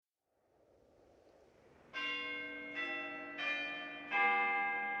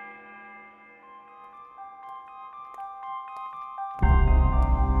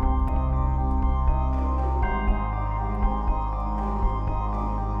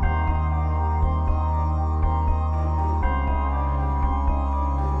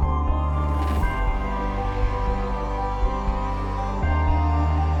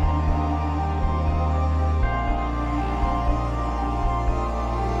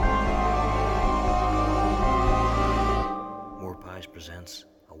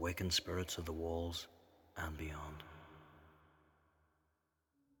awaken spirits of the walls and beyond.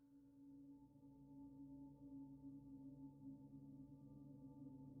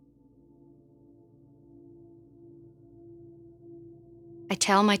 I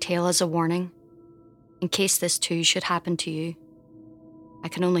tell my tale as a warning, in case this too should happen to you. I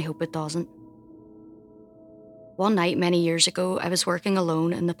can only hope it doesn't. One night many years ago, I was working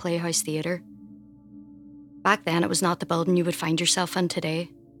alone in the Playhouse Theatre. Back then, it was not the building you would find yourself in today.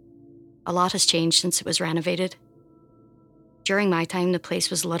 A lot has changed since it was renovated. During my time, the place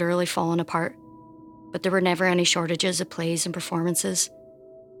was literally falling apart, but there were never any shortages of plays and performances.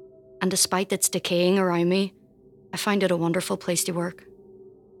 And despite its decaying around me, I found it a wonderful place to work.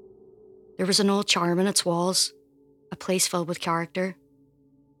 There was an old charm in its walls, a place filled with character.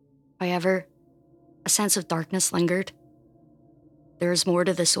 However, a sense of darkness lingered. There is more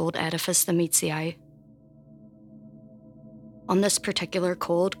to this old edifice than meets the eye. On this particular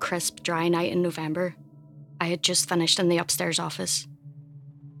cold, crisp, dry night in November, I had just finished in the upstairs office.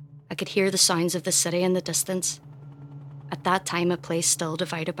 I could hear the sounds of the city in the distance. At that time, a place still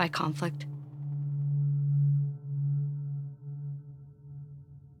divided by conflict.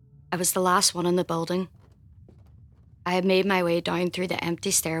 I was the last one in the building. I had made my way down through the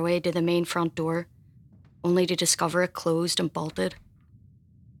empty stairway to the main front door, only to discover it closed and bolted.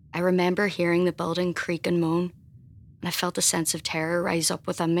 I remember hearing the building creak and moan, and I felt a sense of terror rise up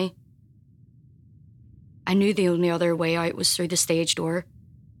within me. I knew the only other way out was through the stage door,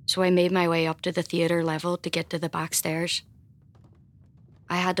 so I made my way up to the theatre level to get to the back stairs.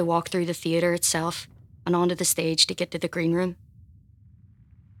 I had to walk through the theatre itself and onto the stage to get to the green room.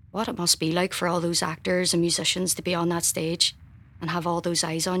 What it must be like for all those actors and musicians to be on that stage and have all those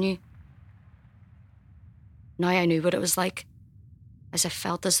eyes on you. Now I knew what it was like, as I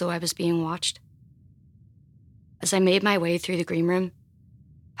felt as though I was being watched. As I made my way through the green room,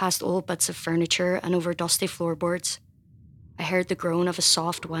 past old bits of furniture and over dusty floorboards, I heard the groan of a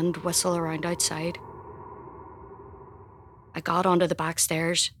soft wind whistle around outside. I got onto the back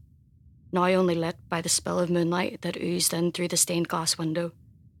stairs, now only lit by the spill of moonlight that oozed in through the stained glass window.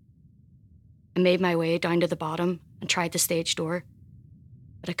 I made my way down to the bottom and tried the stage door,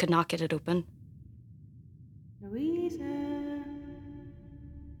 but I could not get it open. Louisa.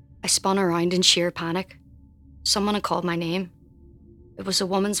 I spun around in sheer panic. Someone had called my name. It was a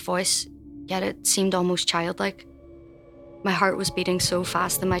woman's voice, yet it seemed almost childlike. My heart was beating so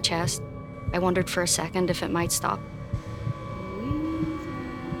fast in my chest, I wondered for a second if it might stop.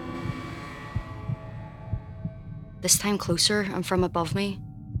 This time closer and from above me.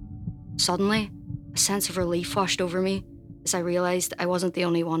 Suddenly, a sense of relief washed over me as I realised I wasn't the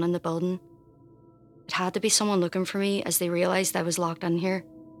only one in the building. It had to be someone looking for me as they realised I was locked in here.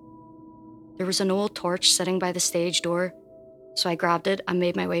 There was an old torch sitting by the stage door, so I grabbed it and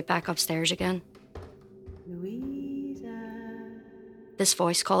made my way back upstairs again. Louisa. This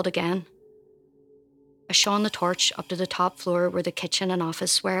voice called again. I shone the torch up to the top floor where the kitchen and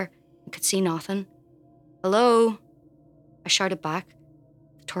office were and could see nothing. "Hello?" I shouted back.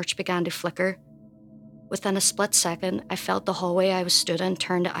 The torch began to flicker. Within a split second, I felt the hallway I was stood in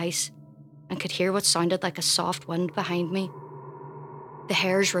turn to ice and could hear what sounded like a soft wind behind me. The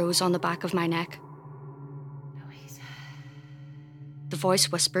hairs rose on the back of my neck. Louisa. The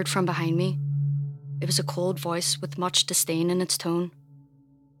voice whispered from behind me. It was a cold voice with much disdain in its tone.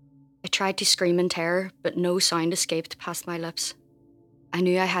 I tried to scream in terror, but no sound escaped past my lips. I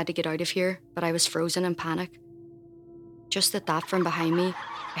knew I had to get out of here, but I was frozen in panic. Just at that, from behind me,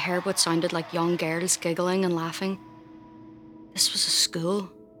 I heard what sounded like young girls giggling and laughing. This was a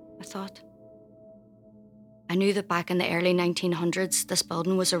school, I thought. I knew that back in the early 1900s, this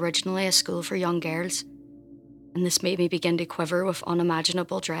building was originally a school for young girls, and this made me begin to quiver with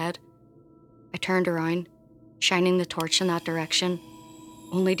unimaginable dread. I turned around, shining the torch in that direction,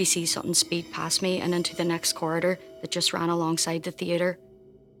 only to see something speed past me and into the next corridor that just ran alongside the theatre.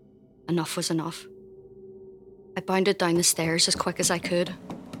 Enough was enough. I bounded down the stairs as quick as I could.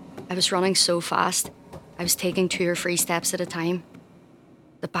 I was running so fast, I was taking 2 or 3 steps at a time.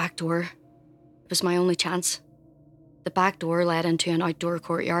 The back door. It was my only chance. The back door led into an outdoor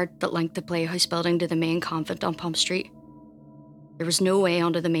courtyard that linked the Playhouse building to the main convent on Pump Street. There was no way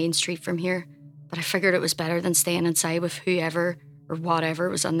onto the main street from here, but I figured it was better than staying inside with whoever or whatever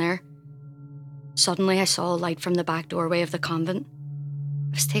was in there. Suddenly, I saw a light from the back doorway of the convent.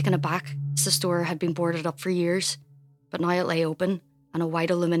 I was taken aback, as the store had been boarded up for years, but now it lay open and a white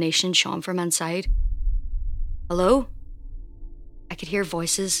illumination shone from inside. "Hello?" I could hear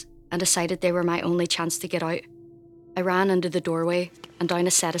voices and decided they were my only chance to get out. I ran into the doorway and down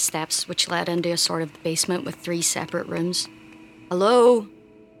a set of steps which led into a sort of basement with 3 separate rooms. "Hello?"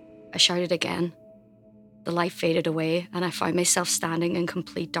 I shouted again. The light faded away and I found myself standing in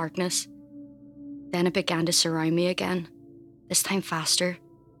complete darkness. Then it began to surround me again, this time faster,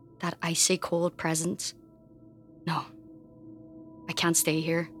 that icy cold presence. No, I can't stay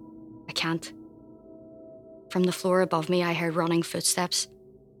here. I can't. From the floor above me, I heard running footsteps.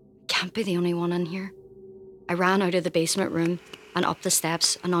 I can't be the only one in here. I ran out of the basement room and up the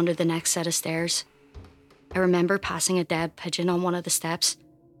steps and onto the next set of stairs. I remember passing a dead pigeon on one of the steps,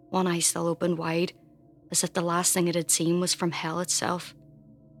 one eye still open wide, as if the last thing it had seen was from hell itself.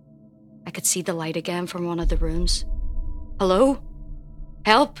 I could see the light again from one of the rooms. Hello?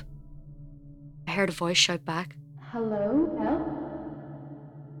 Help! I heard a voice shout back. Hello? Help?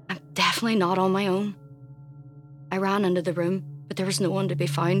 I'm definitely not on my own. I ran into the room, but there was no one to be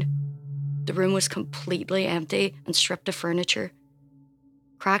found. The room was completely empty and stripped of furniture.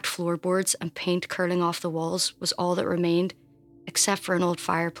 Cracked floorboards and paint curling off the walls was all that remained, except for an old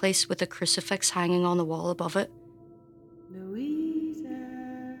fireplace with a crucifix hanging on the wall above it.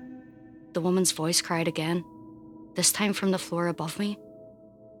 Louisa. The woman's voice cried again, this time from the floor above me.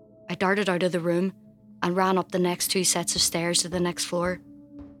 I darted out of the room and ran up the next 2 sets of stairs to the next floor.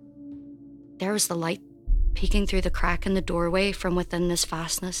 There was the light peeking through the crack in the doorway from within this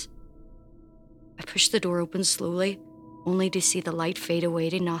fastness. I pushed the door open slowly, only to see the light fade away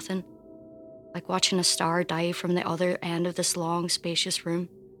to nothing, like watching a star die from the other end of this long, spacious room.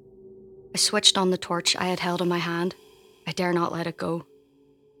 I switched on the torch I had held in my hand. I dare not let it go.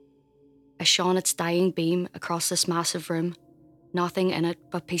 I shone its dying beam across this massive room, nothing in it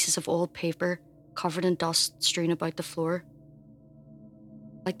but pieces of old paper covered in dust strewn about the floor.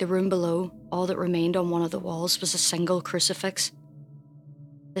 Like the room below, all that remained on one of the walls was a single crucifix.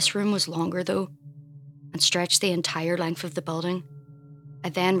 This room was longer though, and stretched the entire length of the building. I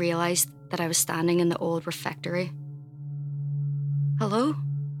then realised that I was standing in the old refectory. Hello?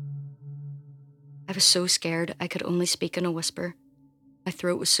 I was so scared I could only speak in a whisper. My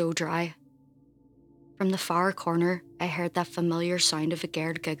throat was so dry. From the far corner, I heard that familiar sound of a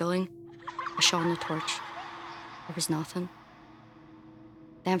girl giggling. I shone the torch. There was nothing.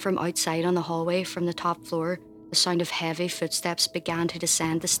 Then from outside on the hallway from the top floor, the sound of heavy footsteps began to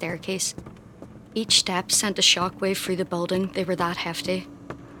descend the staircase. Each step sent a shockwave through the building, they were that hefty.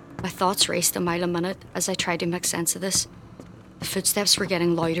 My thoughts raced a mile a minute as I tried to make sense of this. The footsteps were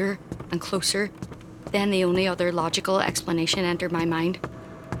getting louder and closer. Then the only other logical explanation entered my mind.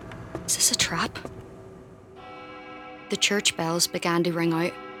 Is this a trap? The church bells began to ring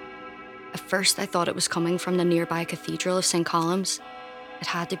out. At first I thought it was coming from the nearby Cathedral of St. Columb's. It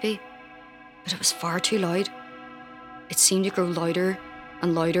had to be, but it was far too loud. It seemed to grow louder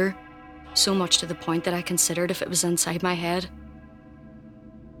and louder, so much to the point that I considered if it was inside my head.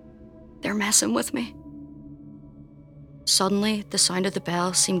 They're messing with me. Suddenly, the sound of the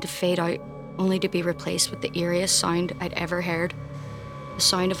bell seemed to fade out, only to be replaced with the eeriest sound I'd ever heard. The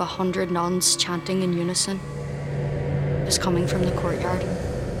sound of 100 nuns chanting in unison. It was coming from the courtyard.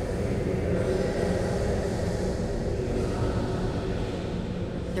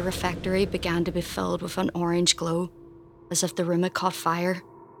 The refectory began to be filled with an orange glow, as if the room had caught fire,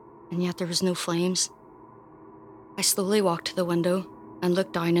 and yet there was no flames. I slowly walked to the window and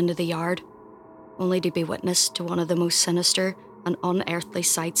looked down into the yard, only to be witness to one of the most sinister and unearthly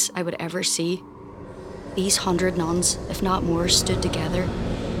sights I would ever see. These 100 nuns, if not more, stood together,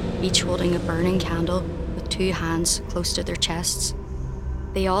 each holding a burning candle with 2 hands close to their chests.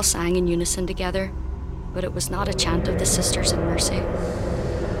 They all sang in unison together, but it was not a chant of the Sisters in Mercy,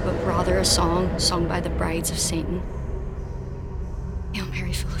 but rather a song sung by the brides of Satan. Hail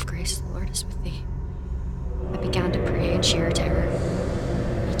Mary, full of grace, the Lord is with thee. I began to pray in sheer terror.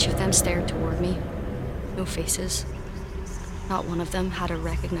 Each of them stared toward me. No faces. Not one of them had a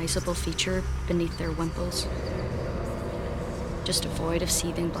recognizable feature beneath their wimples. Just a void of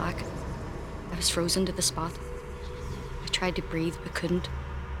seething black. I was frozen to the spot. I tried to breathe but couldn't,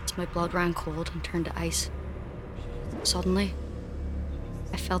 as my blood ran cold and turned to ice. Suddenly,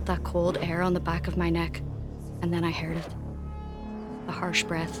 I felt that cold air on the back of my neck, and then I heard it. A harsh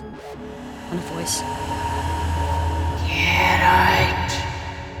breath and a voice. Get out.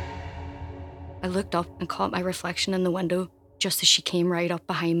 I looked up and caught my reflection in the window just as she came right up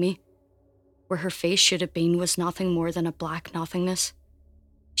behind me. Where her face should have been was nothing more than a black nothingness.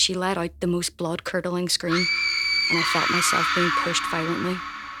 She let out the most blood-curdling scream, and I felt myself being pushed violently.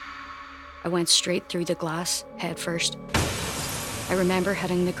 I went straight through the glass, head first. I remember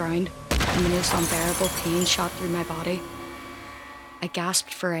hitting the ground, and the most unbearable pain shot through my body. I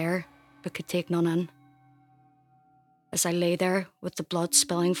gasped for air, but could take none in. As I lay there with the blood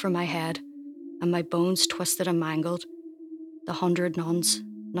spilling from my head and my bones twisted and mangled, the 100 nuns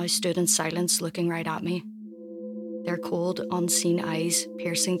now stood in silence looking right at me, their cold, unseen eyes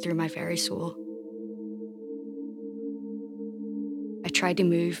piercing through my very soul. I tried to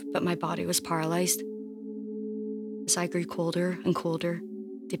move, but my body was paralysed. As I grew colder and colder,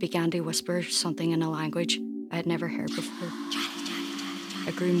 they began to whisper something in a language I had never heard before.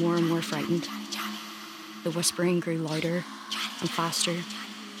 I grew more and more frightened. The whispering grew louder and faster.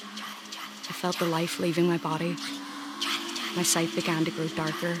 I felt the life leaving my body. My sight began to grow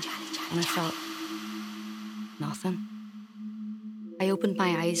darker, and I felt nothing. I opened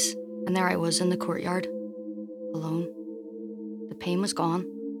my eyes, and there I was in the courtyard, alone. The pain was gone,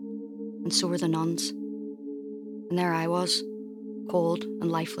 and so were the nuns. And there I was, cold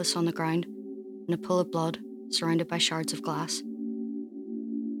and lifeless on the ground, in a pool of blood, surrounded by shards of glass.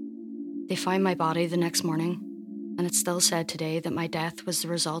 They found my body the next morning, and it's still said today that my death was the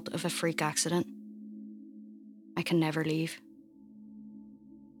result of a freak accident. I can never leave.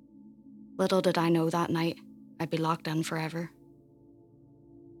 Little did I know that night I'd be locked in forever.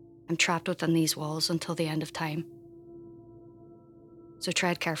 I'm trapped within these walls until the end of time. So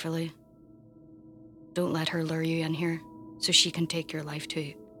tread carefully. Don't let her lure you in here so she can take your life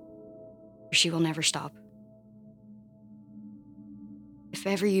too, or she will never stop. If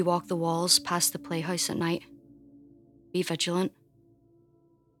ever you walk the walls past the playhouse at night, be vigilant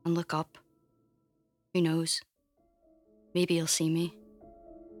and look up. Who knows? Maybe you'll see me,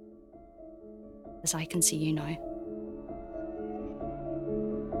 as I can see you now.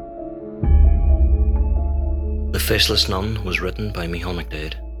 The Faceless Nun was written by Micheál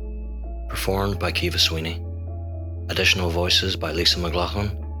McDade, performed by Kiva Sweeney, additional voices by Lisa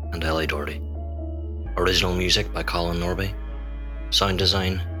McLaughlin and Ellie Doherty, original music by Colin Norby, sound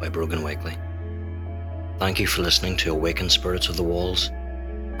design by Brogan Wakely. Thank you for listening to Awakened Spirits of the Walls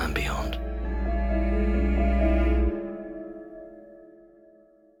and Beyond.